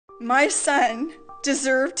My son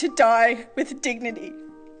deserved to die with dignity,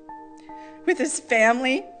 with his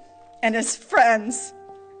family and his friends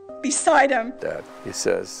beside him. Dad, he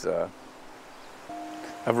says,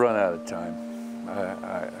 I've run out of time.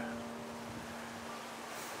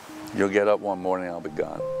 You'll get up one morning, I'll be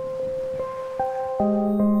gone.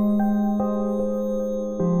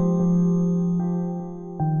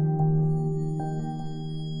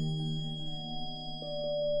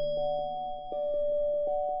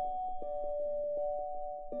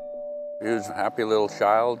 He was a happy little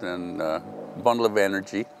child and a bundle of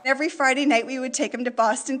energy. Every Friday night we would take him to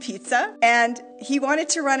Boston Pizza, and he wanted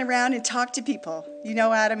to run around and talk to people. You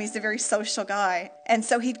know Adam, he's a very social guy. And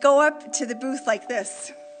so he'd go up to the booth like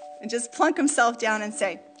this and just plunk himself down and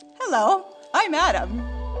say, "Hello, I'm Adam."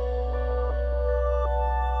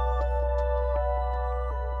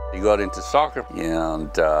 He got into soccer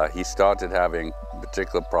and he started having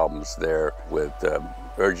particular problems there with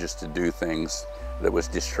urges to do things that was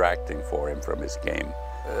distracting for him from his game.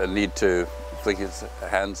 A need to flick his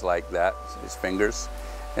hands like that, his fingers,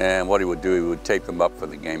 and what he would do, he would tape them up for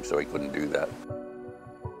the game so he couldn't do that.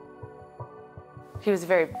 He was a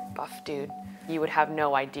very buff dude. You would have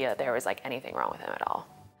no idea there was like anything wrong with him at all.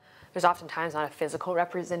 There's oftentimes not a physical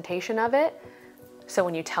representation of it. So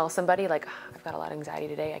when you tell somebody like, I've got a lot of anxiety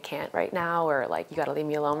today, I can't right now, or like, you gotta leave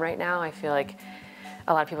me alone right now, I feel like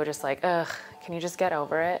a lot of people are just like, ugh, can you just get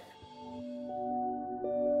over it?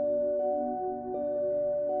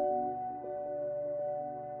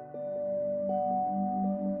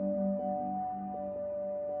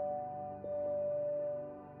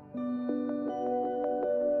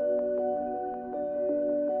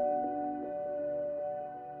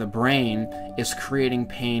 The brain is creating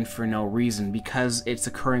pain for no reason. Because it's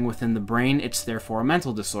occurring within the brain, it's therefore a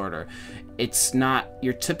mental disorder. It's not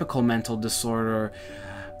your typical mental disorder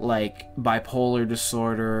like bipolar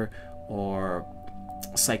disorder or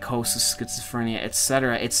psychosis, schizophrenia,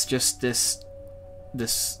 etc. It's just this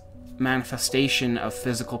manifestation of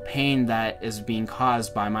physical pain that is being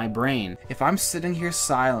caused by my brain. If I'm sitting here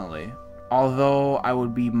silently, although I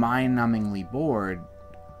would be mind-numbingly bored,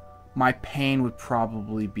 my pain would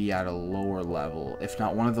probably be at a lower level, if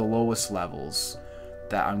not one of the lowest levels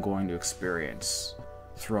that I'm going to experience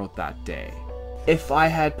throughout that day. If I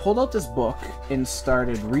had pulled out this book and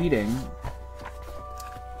started reading,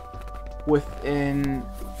 within,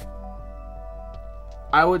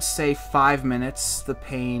 I would say 5 minutes, the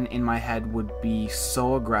pain in my head would be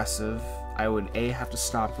so aggressive, I would A, have to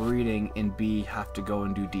stop reading, and B, have to go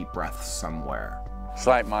and do deep breaths somewhere. It's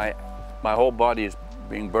like my whole body is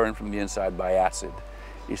being burned from the inside by acid.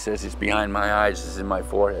 He says it's behind my eyes, it's in my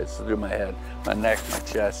forehead, it's through my head, my neck, my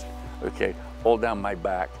chest, okay, all down my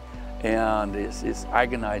back. And it's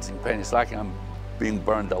agonizing pain. It's like I'm being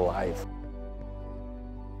burned alive.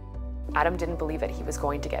 Adam didn't believe that he was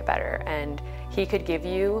going to get better, and he could give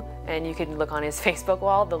you, and you can look on his Facebook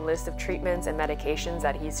wall, the list of treatments and medications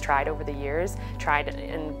that he's tried over the years,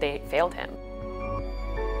 and they failed him.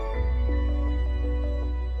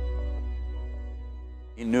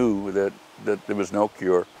 He knew that there was no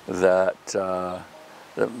cure, that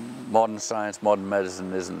modern science, modern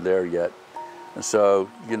medicine isn't there yet. And so,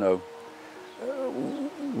 you know,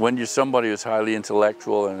 when you're somebody who's highly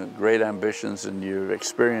intellectual and great ambitions and you've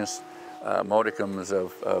experienced modicums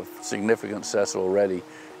of significant success already,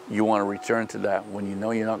 you want to return to that. When you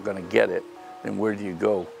know you're not going to get it, then where do you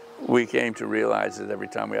go? We came to realize that every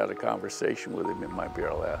time we had a conversation with him, it might be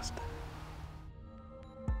our last.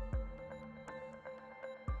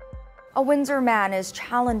 A Windsor man is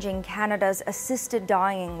challenging Canada's assisted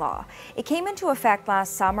dying law. It came into effect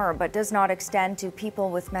last summer but does not extend to people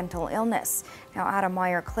with mental illness. Now, Adam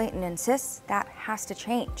Maier-Clayton insists that has to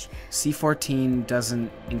change. C-14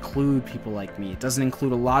 doesn't include people like me. It doesn't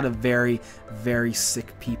include a lot of very, very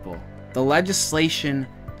sick people. The legislation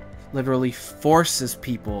literally forces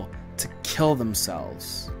people to kill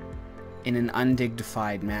themselves in an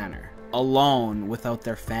undignified manner, alone without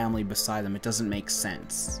their family beside them. It doesn't make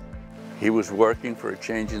sense. He was working for a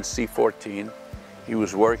change in C-14. He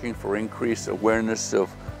was working for increased awareness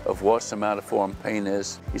of what somatoform pain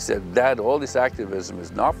is. He said, "Dad, all this activism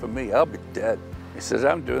is not for me, I'll be dead." He says,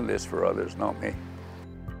 "I'm doing this for others, not me."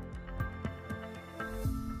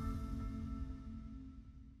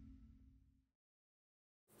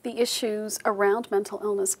 The issues around mental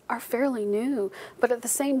illness are fairly new, but at the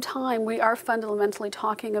same time, we are fundamentally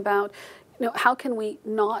talking about, you know, how can we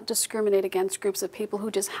not discriminate against groups of people who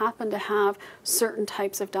just happen to have certain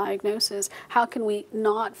types of diagnosis? How can we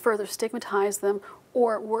not further stigmatize them,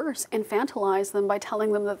 or worse, infantilize them by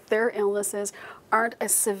telling them that their illnesses aren't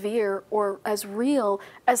as severe or as real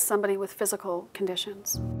as somebody with physical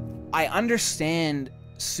conditions? I understand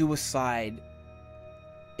suicide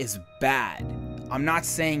is bad. I'm not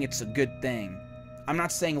saying it's a good thing. I'm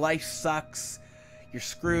not saying life sucks, you're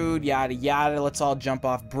screwed, yada yada, let's all jump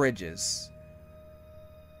off bridges.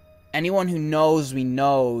 Anyone who knows me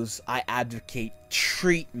knows I advocate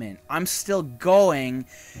treatment. I'm still going,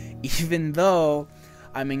 even though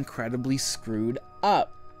I'm incredibly screwed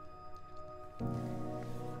up.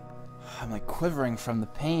 I'm like quivering from the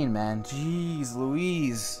pain, man. Jeez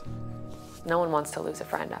Louise. No one wants to lose a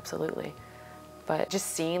friend, absolutely. But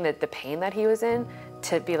just seeing the pain that he was in,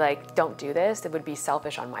 to be like, don't do this, it would be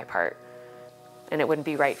selfish on my part. And it wouldn't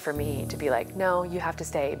be right for me to be like, no, you have to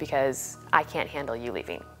stay because I can't handle you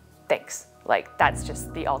leaving. Thanks. Like, that's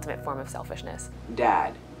just the ultimate form of selfishness.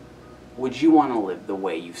 Dad, would you want to live the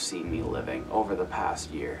way you've seen me living over the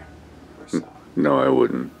past year or so? No, I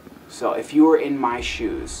wouldn't. So if you were in my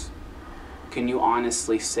shoes, can you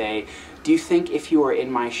honestly say, do you think if you were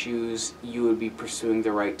in my shoes, you would be pursuing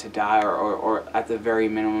the right to die, or at the very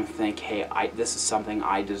minimum think, hey, this is something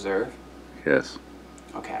I deserve? Yes.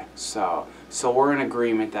 Okay, so we're in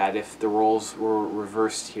agreement that if the roles were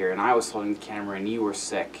reversed here and I was holding the camera and you were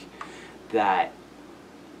sick, that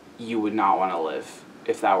you would not want to live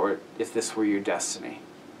if this were your destiny.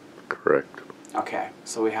 Correct. Okay,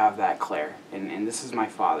 so we have that clear, and this is my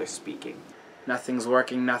father speaking. Nothing's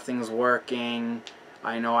working, nothing's working.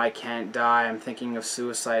 I know I can't die, I'm thinking of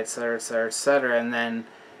suicide, etc., etc., etc. And then,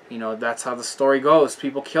 you know, that's how the story goes.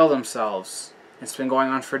 People kill themselves. It's been going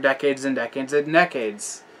on for decades and decades and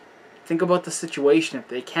decades. Think about the situation. If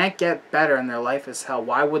they can't get better and their life is hell,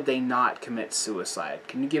 why would they not commit suicide?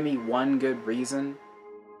 Can you give me one good reason?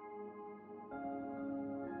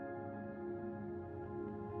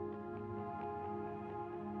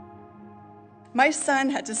 My son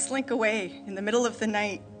had to slink away in the middle of the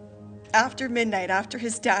night, after midnight, after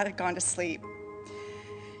his dad had gone to sleep,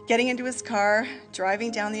 getting into his car,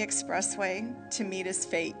 driving down the expressway to meet his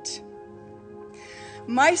fate.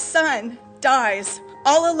 My son dies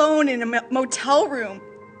all alone in a motel room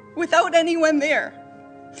without anyone there.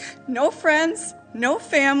 No friends, no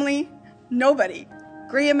family, nobody.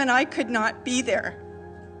 Graham and I could not be there.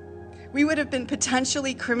 We would have been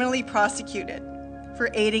potentially criminally prosecuted for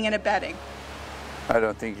aiding and abetting. I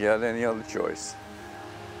don't think he had any other choice.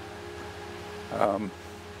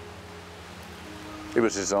 It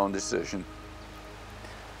was his own decision.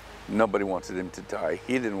 Nobody wanted him to die.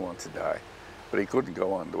 He didn't want to die, but he couldn't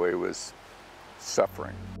go on the way he was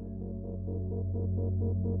suffering.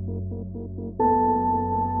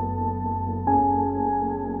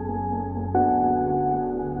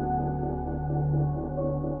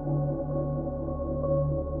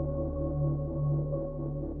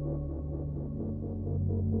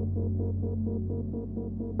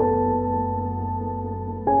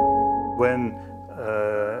 When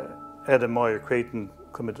Adam Maier-Clayton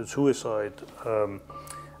committed suicide,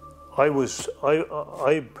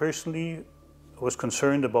 I personally was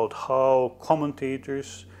concerned about how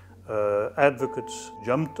commentators, advocates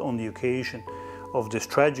jumped on the occasion of this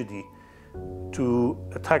tragedy to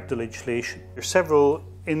attack the legislation. There are several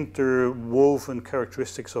interwoven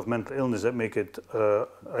characteristics of mental illness that make it,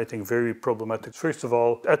 I think, very problematic. First of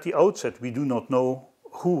all, at the outset, we do not know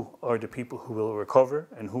who are the people who will recover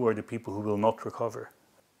and who are the people who will not recover.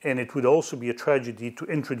 And it would also be a tragedy to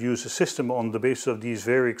introduce a system on the basis of these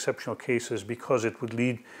very exceptional cases, because it would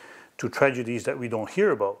lead to tragedies that we don't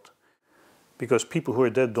hear about. Because people who are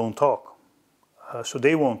dead don't talk. So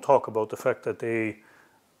they won't talk about the fact that they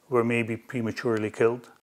were maybe prematurely killed.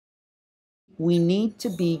 We need to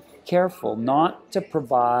be careful not to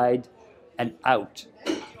provide an out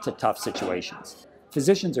to tough situations.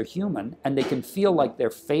 Physicians are human, and they can feel like they're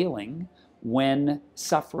failing when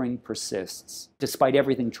suffering persists, despite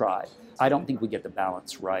everything tried. I don't think we get the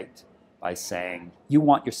balance right by saying, you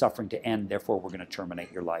want your suffering to end, therefore we're going to terminate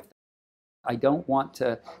your life. I don't want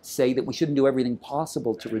to say that we shouldn't do everything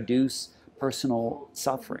possible to reduce personal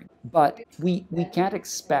suffering, but we can't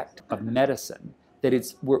expect of medicine that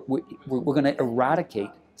we're going to eradicate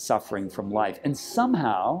suffering from life. And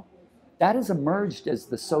somehow that has emerged as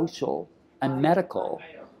the social and medical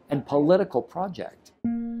and political project.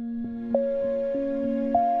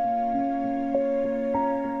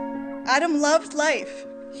 Adam loved life.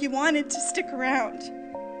 He wanted to stick around.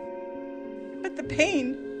 But the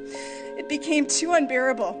pain, it became too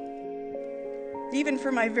unbearable, even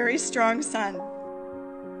for my very strong son.